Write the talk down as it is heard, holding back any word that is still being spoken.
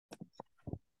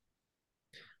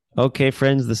Okay,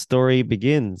 friends, the story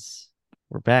begins.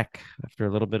 We're back after a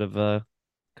little bit of a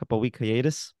couple week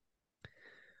hiatus.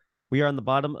 We are on the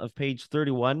bottom of page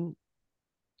 31,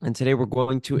 and today we're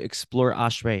going to explore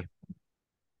Ashrei.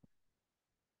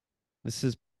 This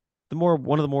is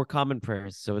one of the more common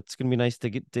prayers, so it's going to be nice to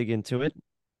dig into it.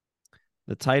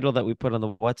 The title that we put on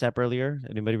the WhatsApp earlier,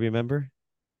 anybody remember?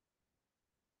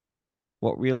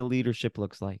 What real leadership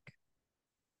looks like.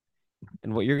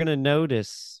 And what you're going to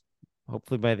notice,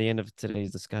 hopefully by the end of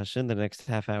today's discussion, the next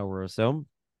half hour or so,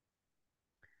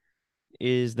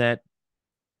 is that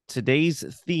today's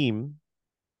theme,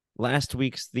 last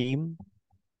week's theme,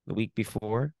 the week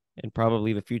before, and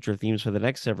probably the future themes for the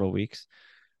next several weeks,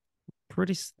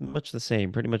 pretty much the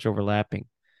same, pretty much overlapping.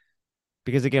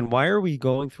 Because again, why are we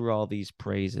going through all these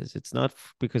praises? It's not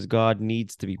because God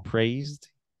needs to be praised.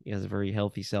 He has a very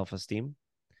healthy self-esteem,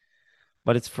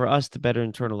 but it's for us to better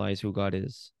internalize who God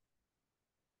is.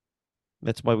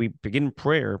 That's why we begin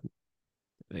prayer.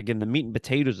 Again, the meat and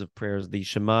potatoes of prayers, the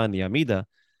Shema and the Amida,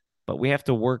 but we have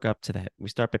to work up to that. We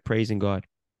start by praising God.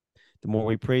 The more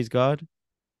we praise God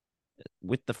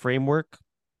with the framework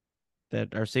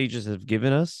that our sages have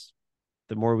given us,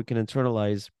 the more we can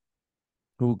internalize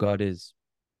who God is.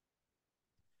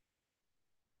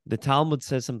 The Talmud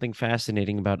says something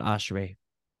fascinating about Ashrei.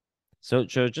 So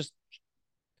just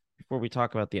before we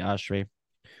talk about the Ashrei,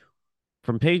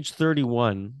 from page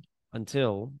 31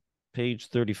 until page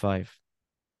 35,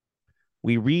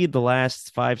 we read the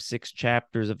last 5, 6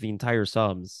 chapters of the entire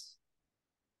Psalms.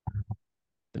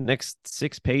 The next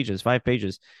 6 pages, 5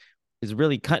 pages, is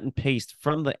really cut and paste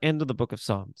from the end of the book of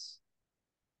Psalms.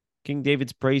 King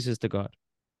David's praises to God.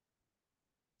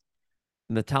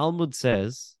 And the Talmud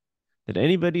says that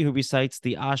anybody who recites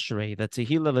the Ashrei, the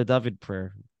Tehillah LeDavid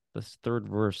prayer, the third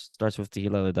verse starts with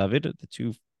Tehillah LeDavid. The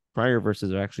 2 prior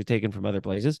verses are actually taken from other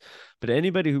places. But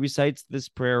anybody who recites this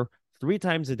prayer 3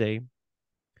 times a day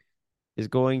is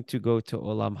going to go to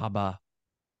Olam Haba,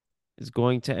 is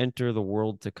going to enter the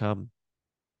world to come,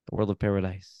 the world of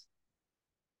paradise.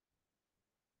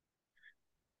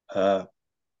 Uh,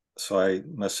 so I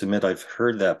must admit I've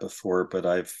heard that before, but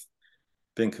I've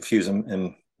been confused,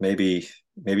 and maybe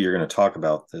you're going to talk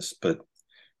about this, but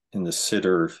in the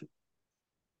Siddur,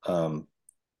 um,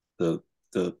 the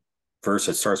the verse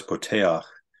that starts Poteach,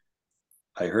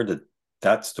 I heard that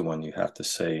that's the one you have to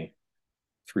say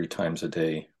 3 times a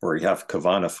day, or you have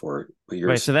kavana for it. But you're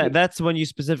Right. So saying, that's when you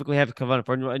specifically have kavanah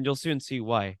for, and you'll soon see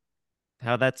why.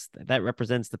 How that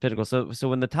represents the pinnacle. So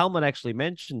when the Talmud actually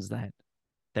mentions that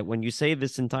when you say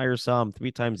this entire psalm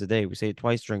 3 times a day, we say it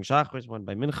twice during Shachris, one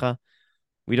by Mincha.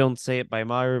 We don't say it by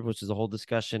Ma'ariv, which is a whole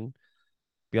discussion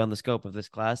beyond the scope of this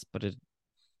class, but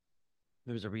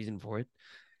there's a reason for it.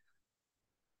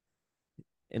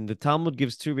 And the Talmud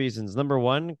gives 2 reasons. Number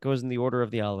one goes in the order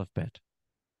of the Aleph Bet.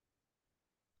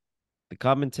 The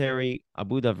commentary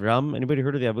Abu Davram. Anybody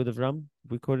heard of the Abu Davram?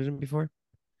 We quoted him before.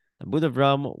 Abu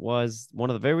Davram was one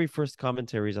of the very first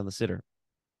commentaries on the Siddur.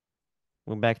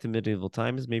 Went back to medieval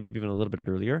times, maybe even a little bit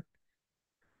earlier.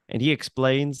 And he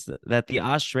explains that the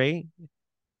Ashrei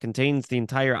contains the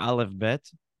entire Aleph Bet.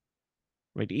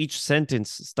 Right, each sentence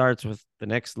starts with the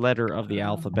next letter of the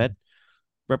alphabet,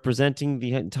 representing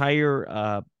the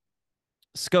entire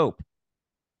scope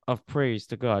of praise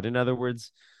to God. In other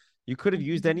words, you could have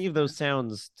used any of those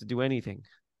sounds to do anything,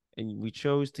 and we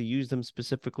chose to use them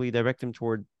specifically, direct them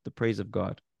toward the praise of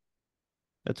God.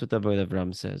 That's what the Avodah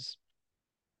Avram says.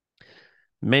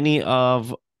 Many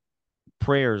of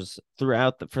prayers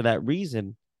for that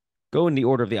reason go in the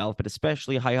order of the alphabet,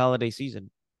 especially high holiday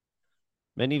season.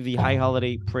 Many of the high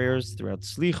holiday prayers throughout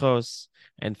Slichos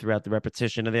and throughout the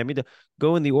repetition of the Amidah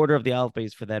go in the order of the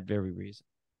alphabets for that very reason.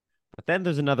 But then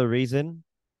there's another reason.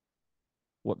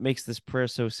 What makes this prayer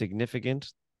so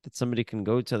significant that somebody can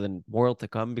go to the world to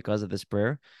come because of this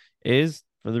prayer is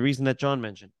for the reason that John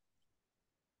mentioned.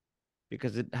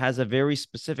 Because it has a very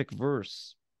specific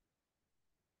verse.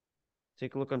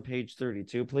 Take a look on page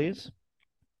 32, please.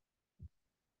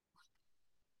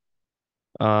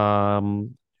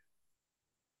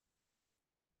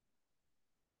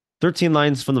 13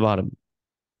 lines from the bottom.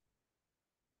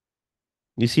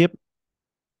 You see it?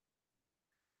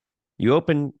 You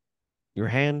open your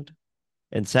hand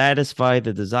and satisfy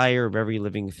the desire of every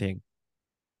living thing.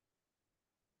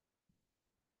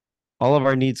 All of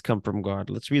our needs come from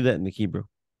God. Let's read that in the Hebrew.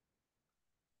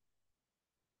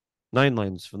 9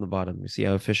 lines from the bottom. You see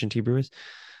how efficient Hebrew is?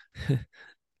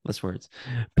 Less words.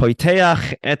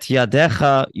 Poiteach et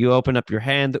yadecha, you open up your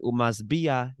hand.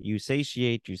 Umazbia, you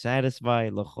satiate, you satisfy.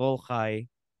 L'chol chai,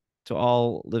 to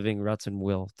all living ratzon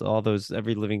will, to all those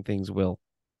every living thing's will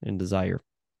and desire.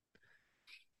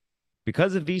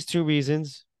 Because of these 2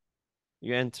 reasons,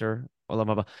 you enter Olam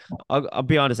Haba. I'll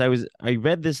be honest. I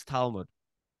read this Talmud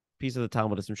piece of the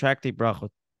Talmud. It's from Tractate Brachot a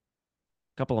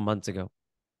couple of months ago,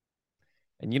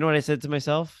 and you know what I said to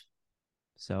myself?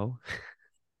 So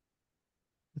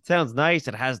it sounds nice.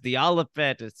 It has the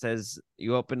alphabet. It says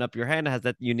you open up your hand. It has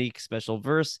that unique special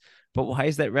verse. But why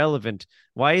is that relevant?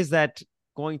 Why is that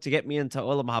going to get me into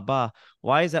Olam Haba?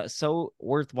 Why is that so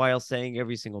worthwhile saying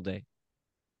every single day?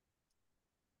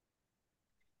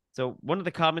 So one of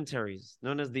the commentaries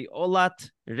known as the Olat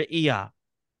Re'iyah.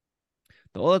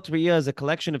 The Olat Re'iyah is a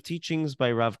collection of teachings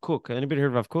by Rav Kook. Anybody heard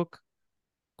of Rav Kook?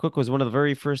 Kook was one of the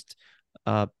very first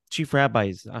chief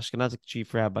rabbis, Ashkenazic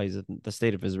chief rabbis in the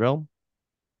state of Israel,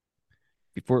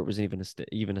 before it was even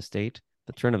a state,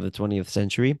 the turn of the 20th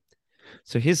century.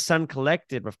 So his son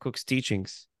collected Rav Kook's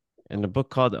teachings in a book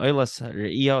called Olas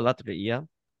Re'iyah, Olat Re'iyah.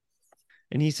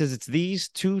 And he says it's these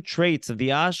two traits of the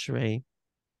Ashrei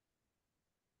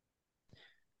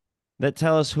that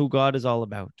tell us who God is all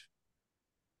about,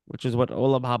 which is what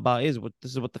Olam Haba is.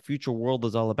 This is what the future world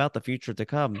is all about. The future to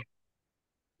come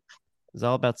is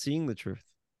all about seeing the truth.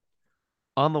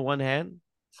 On the one hand,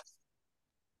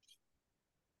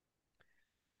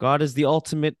 God is the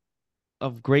ultimate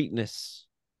of greatness,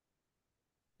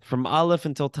 from Aleph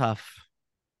until Taf.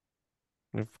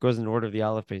 It goes in order of the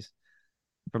Aleph base,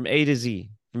 from A to Z,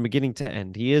 from beginning to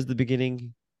end. He is the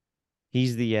beginning.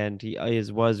 He's the end. He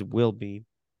is, was, will be.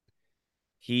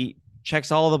 He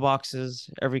checks all the boxes,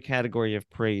 every category of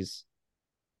praise.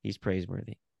 He's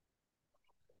praiseworthy.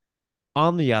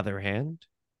 On the other hand,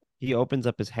 he opens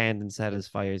up his hand and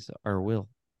satisfies our will.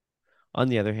 On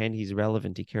the other hand, he's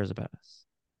relevant. He cares about us.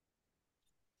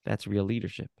 That's real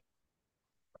leadership.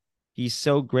 He's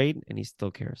so great and he still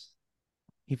cares.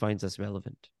 He finds us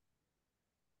relevant.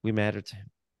 We matter to him.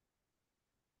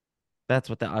 That's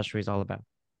what the Ashrei is all about.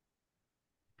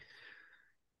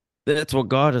 That's what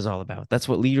God is all about. That's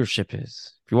what leadership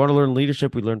is. If you want to learn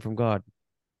leadership, we learn from God.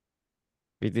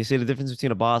 They say the difference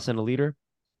between a boss and a leader.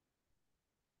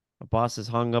 A boss is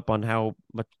hung up on how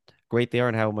much great they are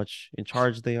and how much in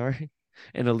charge they are.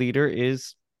 And a leader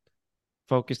is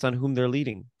focused on whom they're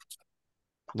leading,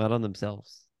 not on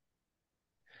themselves.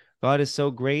 God is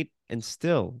so great, and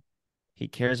still he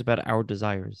cares about our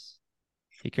desires.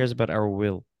 He cares about our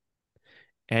will.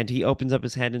 And he opens up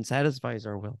his hand and satisfies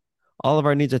our will. All of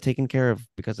our needs are taken care of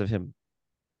because of him.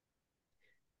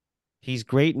 He's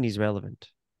great and he's relevant.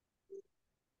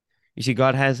 You see,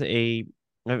 God has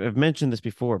I've mentioned this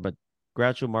before, but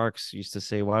Groucho Marx used to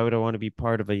say, why would I want to be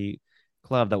part of a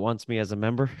club that wants me as a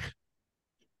member?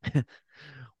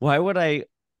 why would I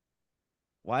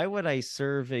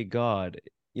serve a God?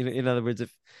 You know, in other words,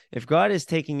 if God is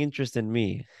taking interest in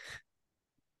me,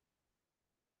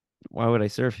 why would I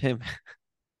serve him?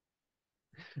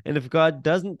 And if God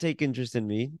doesn't take interest in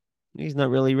me, he's not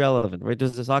really relevant, right?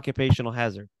 There's this occupational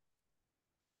hazard.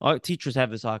 Teachers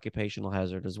have this occupational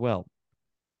hazard as well,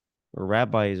 or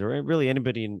rabbis, or really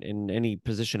anybody in any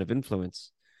position of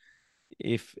influence.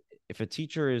 If a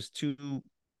teacher is too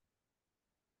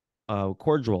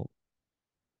cordial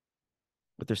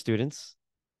with their students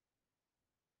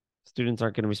aren't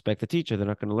going to respect the teacher. They're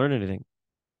not going to learn anything.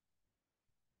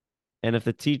 And if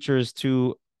the teacher is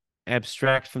too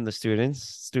abstract from the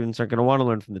students aren't going to want to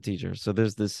learn from the teacher. So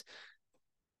there's this,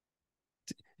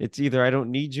 it's either I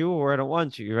don't need you or I don't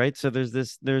want you, right? So there's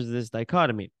this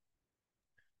dichotomy.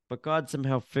 But God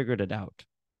somehow figured it out.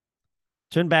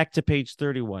 Turn back to page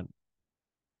 31.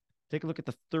 Take a look at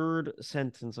the third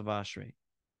sentence of Ashrei.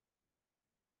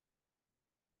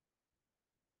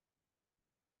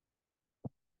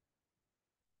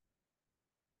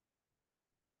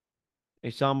 A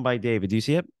psalm by David. Do you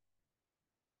see it?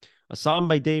 A psalm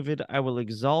by David. I will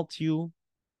exalt you,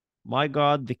 my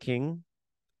God, the King,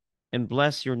 and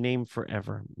bless your name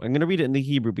forever. I'm going to read it in the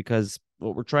Hebrew because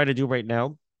what we're trying to do right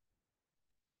now,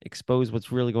 expose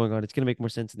what's really going on. It's going to make more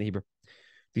sense in the Hebrew.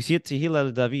 Do you see it?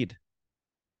 Tehillah David.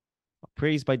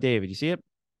 Praise by David. You see it?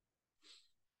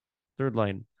 Third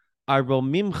line.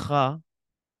 Aromimcha,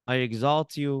 I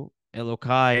exalt you,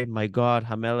 Elokai, my God,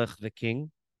 Hamelech, the King.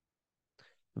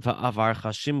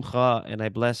 Va'avarcha shimcha, and I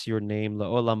bless your name,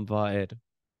 La'olam va'ed,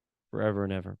 forever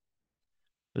and ever.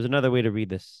 There's another way to read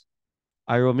this.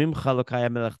 Aromimcha Elokai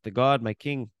Hamelech, the God, my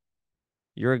King.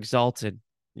 You're exalted.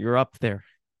 You're up there.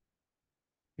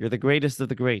 You're the greatest of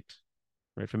the great.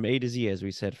 Right, from A to Z, as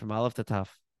we said, from Aleph to Taf.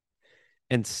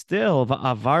 And still,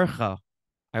 va'avarcha,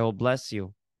 I will bless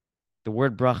you. The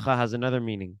word bracha has another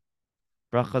meaning.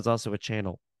 Bracha is also a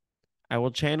channel. I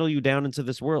will channel you down into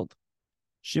this world.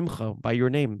 Shimcha, by your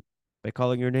name, by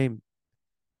calling your name.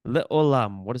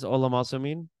 Le'olam. What does olam also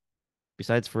mean?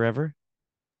 Besides forever?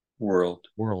 world.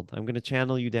 World. I'm going to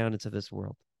channel you down into this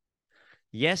world.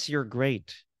 Yes, you're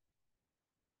great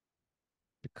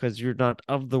because you're not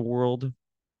of the world.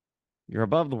 You're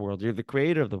above the world. You're the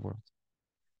creator of the world.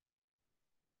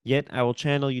 Yet I will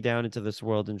channel you down into this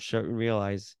world and show and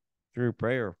realize through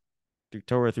prayer, through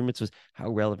Torah, through mitzvahs, how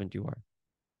relevant you are.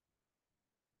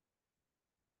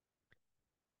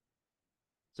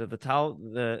 So the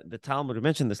Talmud, we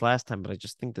mentioned this last time, but I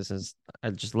just think I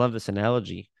just love this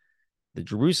analogy. The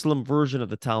Jerusalem version of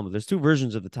the Talmud. There's two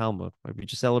versions of the Talmud. Right? We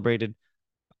just celebrated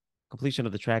completion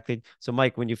of the tractate. So,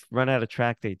 Mike, when you run out of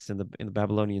tractates in the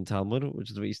Babylonian Talmud,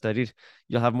 which is what you studied,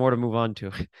 you'll have more to move on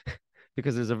to,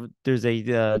 because there's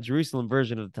a Jerusalem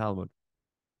version of the Talmud.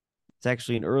 It's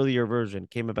actually an earlier version,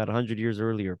 came about 100 years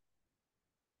earlier.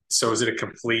 So, is it a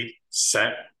complete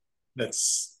set that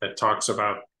talks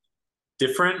about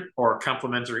different or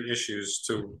complementary issues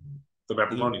to the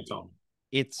Babylonian Talmud?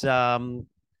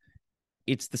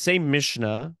 It's the same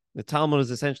Mishnah. The Talmud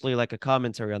is essentially like a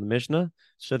commentary on the Mishnah.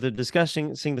 So they're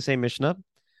discussing seeing the same Mishnah,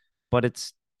 but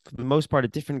it's for the most part a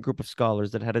different group of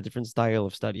scholars that had a different style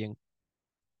of studying.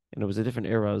 And it was a different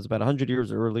era. It was about 100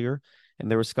 years earlier, and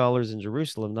there were scholars in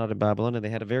Jerusalem, not in Babylon, and they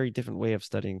had a very different way of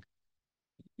studying.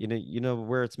 You know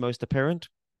where it's most apparent?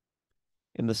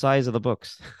 In the size of the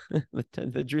books.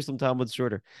 The Jerusalem Talmud's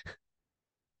shorter.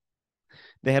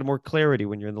 They had more clarity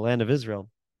when you're in the land of Israel.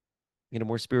 In a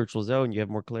more spiritual zone, you have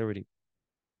more clarity.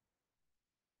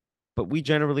 But we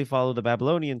generally follow the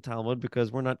Babylonian Talmud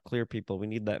because we're not clear people. We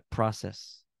need that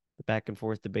process, the back and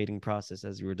forth debating process,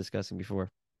 as you were discussing before.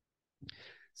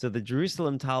 So the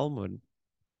Jerusalem Talmud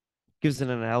gives an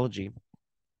analogy,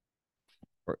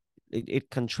 or it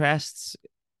contrasts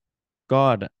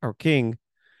God, our king,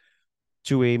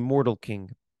 to a mortal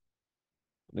king.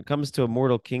 When it comes to a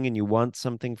mortal king and you want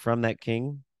something from that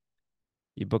king,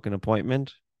 you book an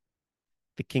appointment.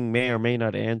 The king may or may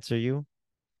not answer you.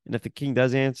 And if the king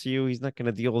does answer you, he's not going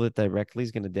to deal with it directly.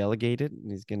 He's going to delegate it,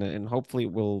 and hopefully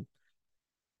it will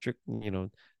it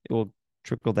will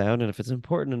trickle down. And if it's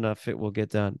important enough, it will get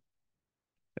done.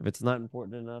 If it's not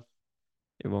important enough,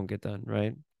 it won't get done,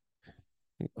 right?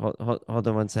 Hold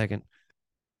on one second.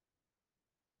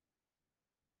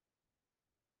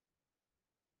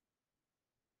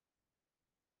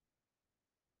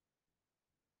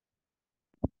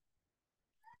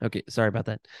 Okay, sorry about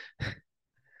that.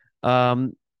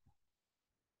 um,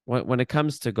 when it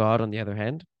comes to God, on the other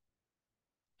hand,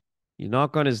 you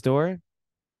knock on his door and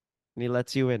he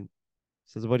lets you in.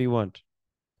 Says, "What do you want?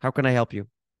 How can I help you?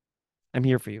 I'm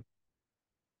here for you."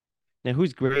 Now,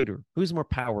 who's greater? Who's more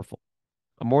powerful?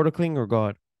 A mortal king or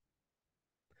God?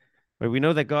 Right? We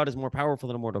know that God is more powerful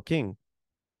than a mortal king.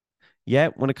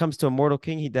 Yet, when it comes to a mortal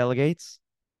king, he delegates.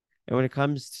 And when it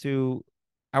comes to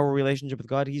our relationship with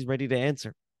God, he's ready to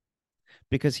answer.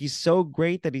 Because he's so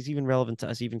great that he's even relevant to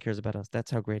us, he even cares about us.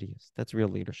 That's how great he is. That's real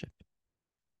leadership.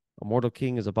 A mortal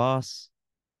king is a boss.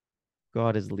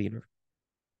 God is the leader.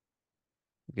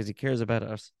 Because he cares about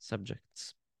us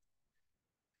subjects.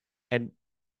 And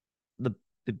the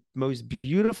most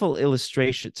beautiful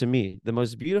illustration to me, the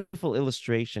most beautiful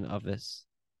illustration of this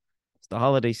is the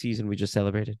holiday season we just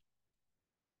celebrated.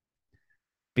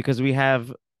 Because we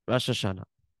have Rosh Hashanah.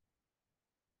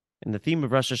 In the theme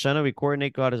of Rosh Hashanah, we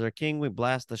coordinate God as our king. We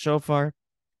blast the shofar.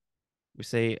 We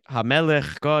say,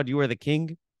 HaMelech, God, you are the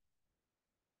king.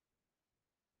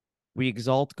 We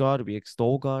exalt God. We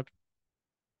extol God.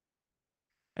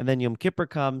 And then Yom Kippur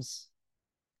comes.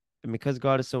 And because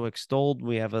God is so extolled,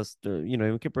 we have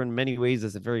Yom Kippur in many ways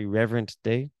is a very reverent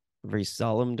day, a very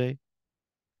solemn day.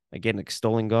 Again,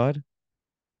 extolling God.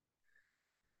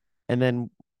 And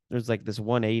then there's like this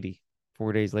 180,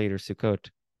 4 days later, Sukkot.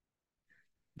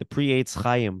 The pre-Eitz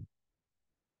Chaim,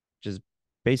 which is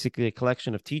basically a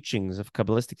collection of teachings, of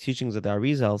Kabbalistic teachings of the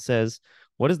Arizal, says,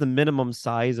 what is the minimum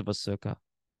size of a sukkah?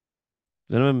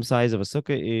 The minimum size of a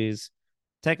sukkah is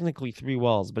technically 3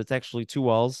 walls, but it's actually 2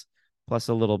 walls plus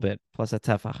a little bit, plus a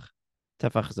tefach.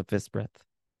 Tefach is a fist's breadth.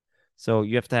 So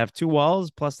you have to have 2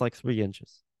 walls plus like 3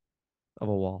 inches of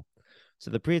a wall.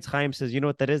 So the Pri Etz Chaim says, you know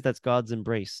what that is? That's God's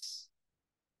embrace.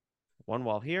 1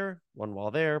 wall here, 1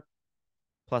 wall there,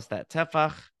 plus that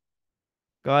tefach.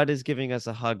 God is giving us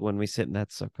a hug when we sit in that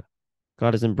sukkah.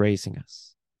 God is embracing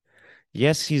us.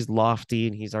 Yes, he's lofty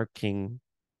and he's our king.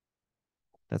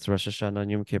 That's Rosh Hashanah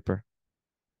and Yom Kippur.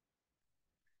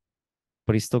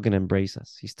 But he's still going to embrace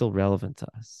us. He's still relevant to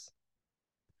us.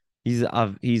 He's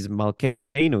Malkeinu,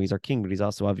 he's our king, but he's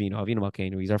also Avinu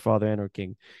Malkeinu. He's our father and our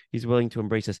king. He's willing to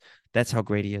embrace us. That's how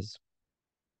great he is.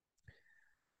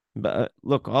 But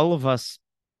look, all of us,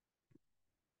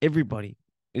 everybody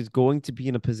is going to be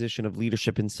in a position of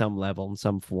leadership in some level, in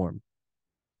some form.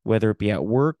 whether it be at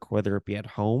work, whether it be at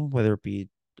home, whether it be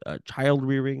child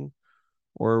rearing,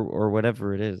 or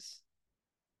whatever it is.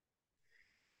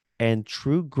 And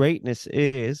true greatness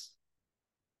is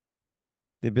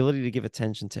the ability to give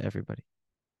attention to everybody.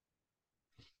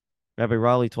 Rabbi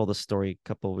Raleigh told a story a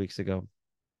couple of weeks ago.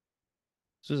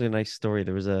 This was a nice story.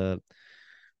 There was the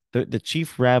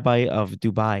chief rabbi of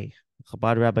Dubai,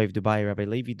 Chabad rabbi of Dubai, Rabbi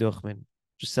Levi Duchman,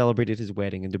 just celebrated his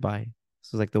wedding in Dubai.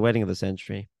 This was like the wedding of the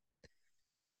century.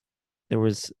 There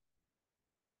was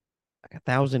like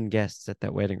 1,000 guests at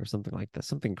that wedding or something like that,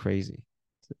 something crazy.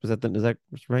 Is that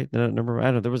right? I don't remember.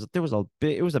 I don't know.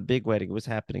 It was a big wedding. It was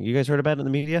happening. You guys heard about it in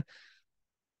the media?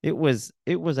 It was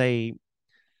a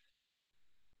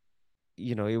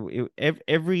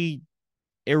every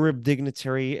Arab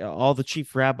dignitary, all the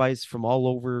chief rabbis from all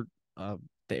over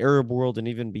the Arab world and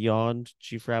even beyond,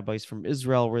 chief rabbis from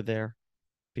Israel were there.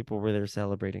 People were there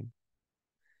celebrating.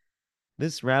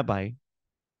 This rabbi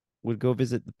would go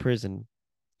visit the prison,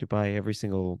 Dubai, every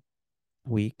single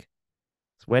week.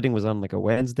 His wedding was on like a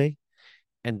Wednesday.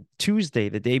 And Tuesday,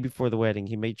 the day before the wedding,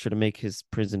 he made sure to make his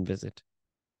prison visit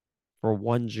for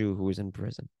one Jew who was in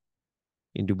prison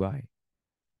in Dubai.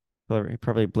 He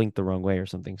probably blinked the wrong way or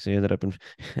something. So he ended up in.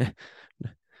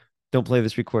 Don't play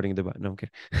this recording in Dubai. No, I'm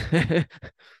kidding.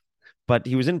 But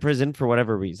he was in prison for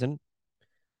whatever reason.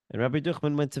 And Rabbi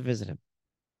Duchman went to visit him.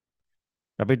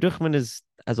 Rabbi Duchman has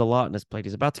a lot on his plate.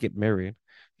 He's about to get married.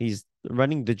 He's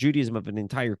running the Judaism of an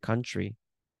entire country.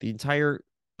 The entire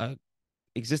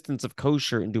existence of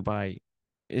kosher in Dubai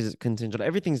is contingent.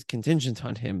 Everything's contingent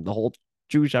on him, the whole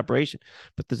Jewish operation.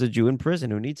 But there's a Jew in prison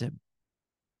who needs him.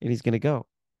 And he's going to go.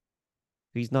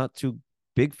 He's not too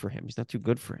big for him. He's not too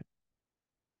good for him.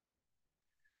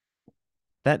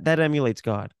 That emulates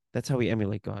God. That's how we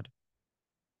emulate God.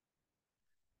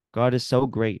 God is so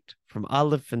great from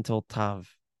Aleph until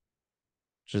Tav,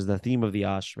 which is the theme of the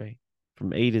Ashrei,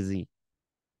 from A to Z.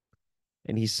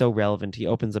 And he's so relevant. He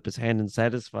opens up his hand and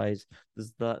satisfies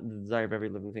the desire of every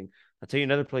living thing. I'll tell you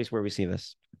another place where we see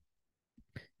this.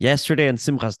 Yesterday on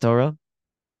Simchas Torah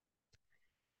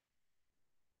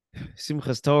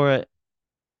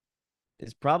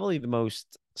is probably the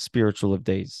most spiritual of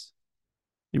days.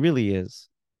 It really is.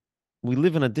 We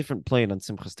live in a different plane on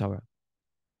Simchas Torah.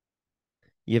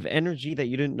 You have energy that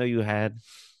you didn't know you had.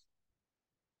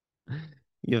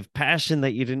 You have passion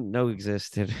that you didn't know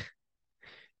existed.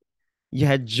 You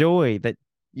had joy that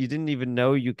you didn't even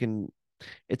know you can.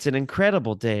 It's an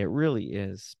incredible day. It really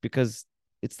is, because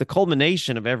it's the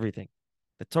culmination of everything.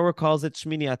 The Torah calls it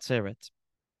Shmini Atzeret.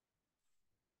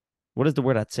 What does the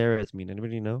word Atzeret mean?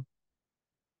 Anybody know?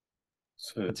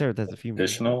 So Atzeret has a few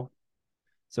meanings. additional.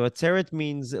 So Atzeret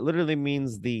literally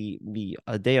means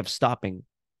a day of stopping.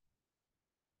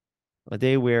 A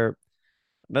day where,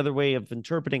 another way of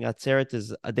interpreting Atzeret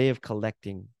is a day of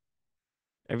collecting.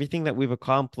 Everything that we've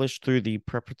accomplished through the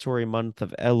preparatory month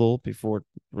of Elul before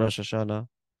Rosh Hashanah,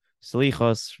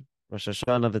 Slichos, Rosh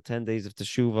Hashanah, the 10 days of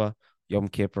Teshuvah, Yom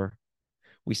Kippur.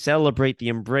 We celebrate the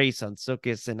embrace on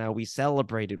Sukkot, and now we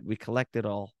celebrate it. We collect it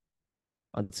all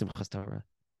on Simchas Torah.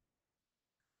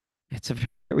 It's a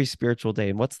very spiritual day.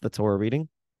 And what's the Torah reading?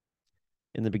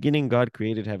 In the beginning, God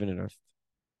created heaven and earth.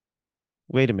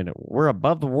 Wait a minute. We're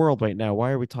above the world right now.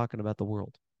 Why are we talking about the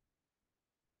world?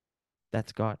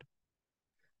 That's God.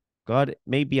 God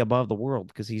may be above the world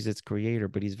because he's its creator,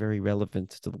 but he's very relevant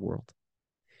to the world.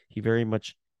 He very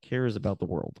much cares about the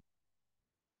world.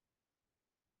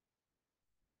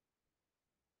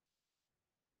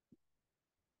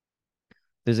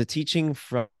 There's a teaching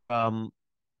from Rabbi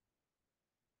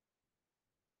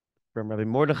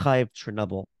Mordechai of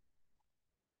Chernobyl.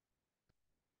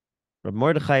 Rabbi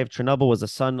Mordechai of Chernobyl was a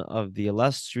son of the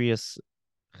illustrious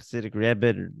Hasidic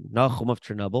Rebbe Nachum of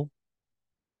Chernobyl.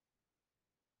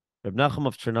 Rabbi Nachum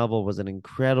of Chernobyl was an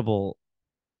incredible.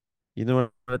 You know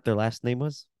what their last name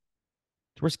was?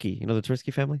 Twersky. You know the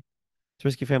Twersky family?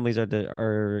 Twersky families are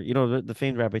the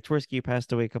famed Rabbi Twersky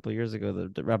passed away a couple of years ago.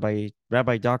 The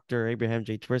Rabbi Dr. Abraham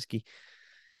J. Twersky,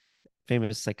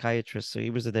 famous psychiatrist. So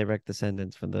he was a direct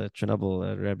descendant from the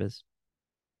Chernobyl Rebbes.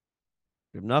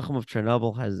 Rabbi Nachum of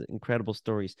Chernobyl has incredible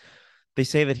stories. They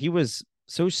say that he was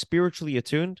so spiritually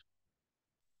attuned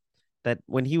that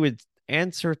when he would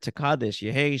answer to Kaddish,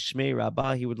 Yehei Shmei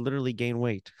Rabbah, he would literally gain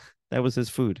weight. That was his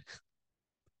food.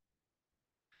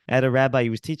 At a rabbi, he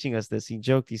was teaching us this. He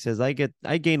joked. He says, "I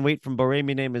gain weight from Borei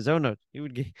Minei Mezonot."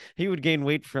 He would gain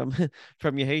weight from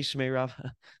Yehei Shmei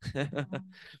Rabbah.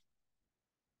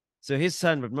 So his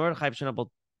son, Reb Mordechai Chernobyl,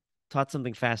 taught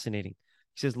something fascinating.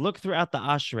 He says, "Look throughout the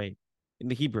Ashrei in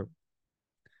the Hebrew.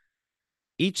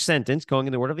 Each sentence, going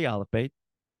in the word of the alphabet,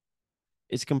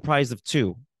 is comprised of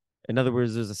two. In other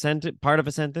words, there's a sentence, part of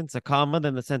a sentence, a comma,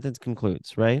 then the sentence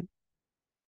concludes, right?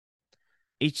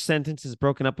 Each sentence is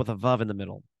broken up with a vav in the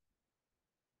middle.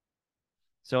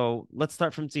 So let's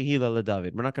start from Tehillah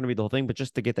LeDavid. We're not going to read the whole thing, but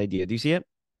just to get the idea. Do you see it?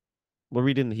 We'll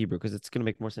read it in the Hebrew because it's going to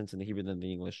make more sense in the Hebrew than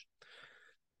the English.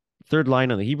 Third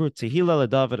line on the Hebrew, Tehillah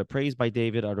LeDavid, a praise by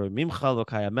David,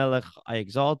 I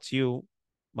exalt you,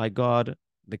 my God,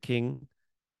 the King.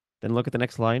 Then look at the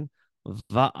next line,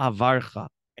 Va'avarcha,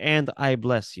 and I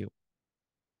bless you,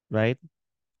 right?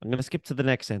 I'm going to skip to the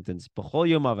next sentence.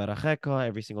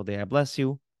 Every single day I bless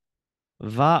you.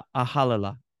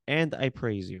 Va'ahalala, and I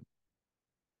praise you.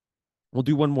 We'll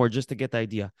do one more just to get the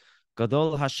idea.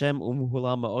 Gadol Hashem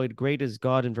ma'od, great is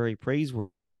God and very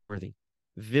praiseworthy.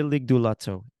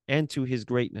 Viligdulato, and to his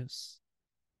greatness.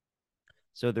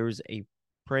 So there's a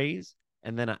praise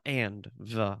and then a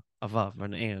vav,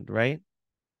 an and, right?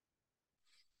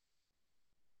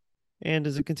 And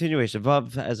is a continuation.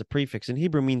 Vav as a prefix in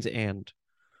Hebrew means and.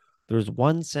 There's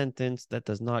one sentence that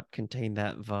does not contain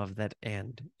that vav, that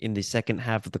and, in the second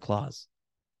half of the clause.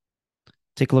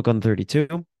 Take a look on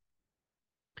 32.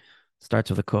 Starts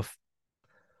with a kuf.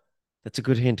 That's a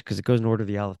good hint because it goes in order of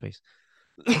the aleph base.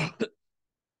 Do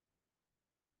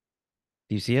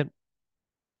you see it?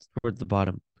 It's towards the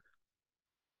bottom.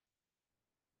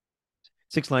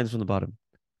 6 lines from the bottom.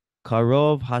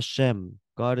 Karov Hashem,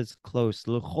 God is close.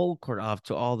 L'chol korav,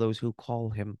 to all those who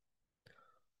call him.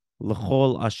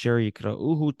 L'chol asher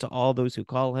yikra'uhu, to all those who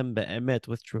call him be'emet,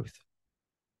 with truth.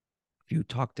 If you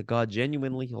talk to God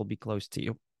genuinely, he'll be close to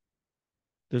you.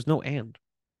 There's no and.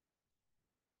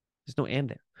 There's no and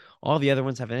there. All the other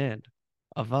ones have an and.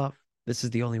 A vav. This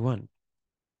is the only one.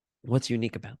 What's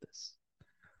unique about this?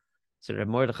 So Reb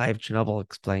Mordechai of Chernobyl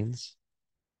explains.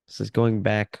 This is going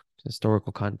back to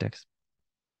historical context.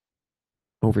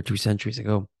 Over 2 centuries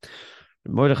ago.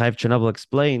 Reb Mordechai of Chernobyl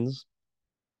explains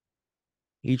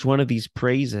each one of these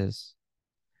praises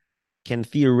can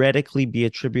theoretically be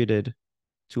attributed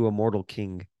to a mortal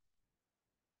king.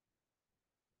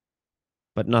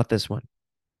 But not this one.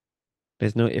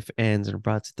 There's no if, ands, and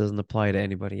buts. It doesn't apply to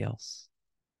anybody else.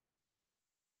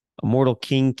 A mortal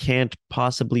king can't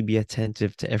possibly be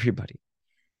attentive to everybody.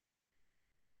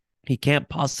 He can't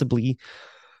possibly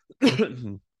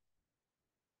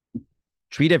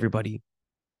treat everybody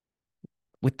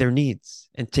with their needs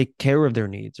and take care of their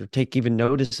needs or take even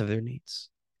notice of their needs.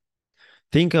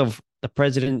 Think of the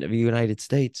president of the United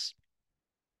States,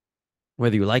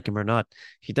 whether you like him or not.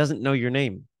 He doesn't know your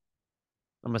name.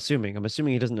 I'm assuming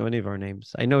he doesn't know any of our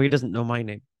names. I know he doesn't know my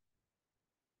name.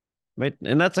 Right?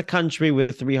 And that's a country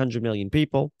with 300 million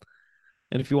people.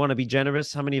 And if you want to be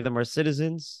generous, how many of them are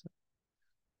citizens?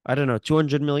 I don't know,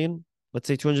 200 million? Let's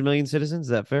say 200 million citizens.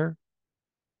 Is that fair?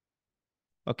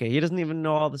 Okay, he doesn't even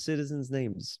know all the citizens'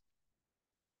 names.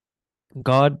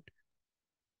 God,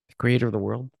 the creator of the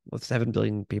world, with 7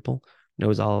 billion people,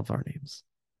 knows all of our names,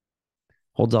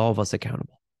 holds all of us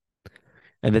accountable.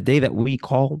 And the day that we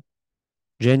call,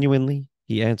 genuinely,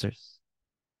 he answers.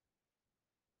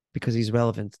 Because he's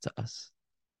relevant to us.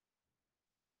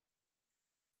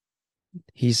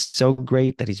 He's so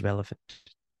great that he's relevant,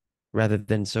 rather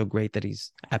than so great that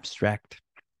he's abstract.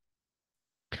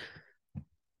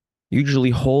 Usually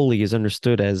holy is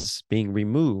understood as being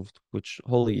removed, which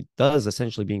holy does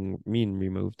essentially mean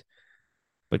removed.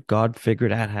 But God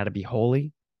figured out how to be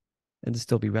holy and to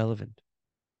still be relevant.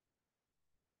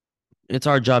 It's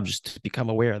our job just to become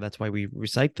aware. That's why we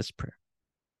recite this prayer.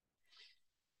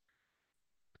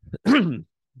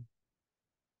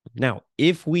 Now,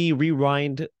 if we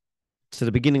rewind to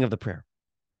the beginning of the prayer,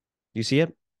 you see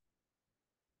it?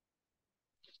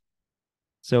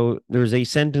 So there's a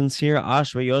sentence here,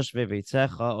 Ashrei Yoshve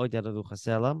Veitzecha Od Yadadu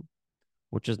Chaselam,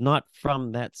 which is not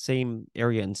from that same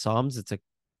area in Psalms. It's a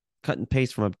cut and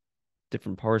paste from a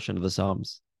different portion of the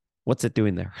Psalms. What's it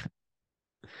doing there?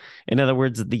 In other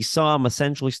words, the Psalm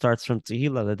essentially starts from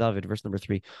Tehillah LeDavid, verse number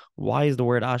 3. Why is the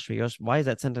word Ashrei Yosh? Why is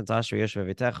that sentence Ashrei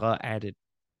Yoshve Veitzecha added?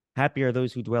 Happy are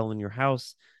those who dwell in your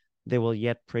house; they will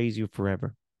yet praise you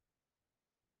forever.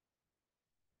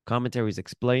 Commentaries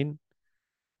explain.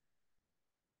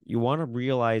 You want to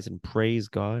realize and praise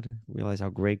God, realize how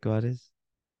great God is,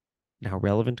 and how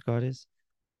relevant God is.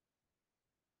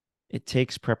 It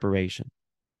takes preparation.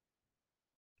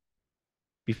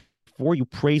 Before you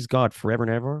praise God forever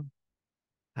and ever,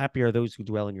 happy are those who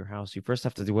dwell in your house. You first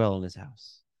have to dwell in his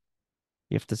house.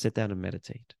 You have to sit down and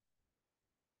meditate.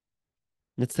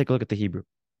 Let's take a look at the Hebrew.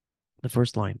 The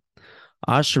first line.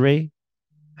 Ashrei,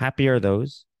 happy are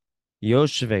those.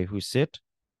 Yoshve, who sit.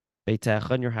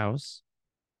 Beitecha, in your house.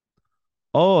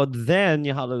 Oh, then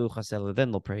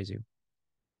they'll praise you.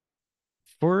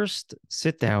 First,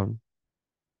 sit down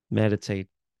meditate,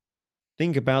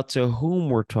 think about to whom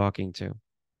we're talking to,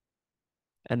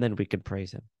 and then we could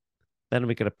praise him. Then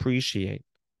we could appreciate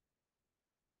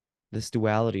this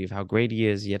duality of how great he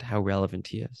is, yet how relevant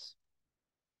he is.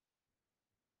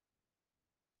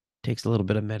 Takes a little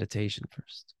bit of meditation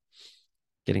first,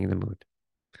 getting in the mood.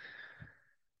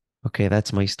 Okay,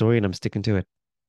 that's my story, and I'm sticking to it.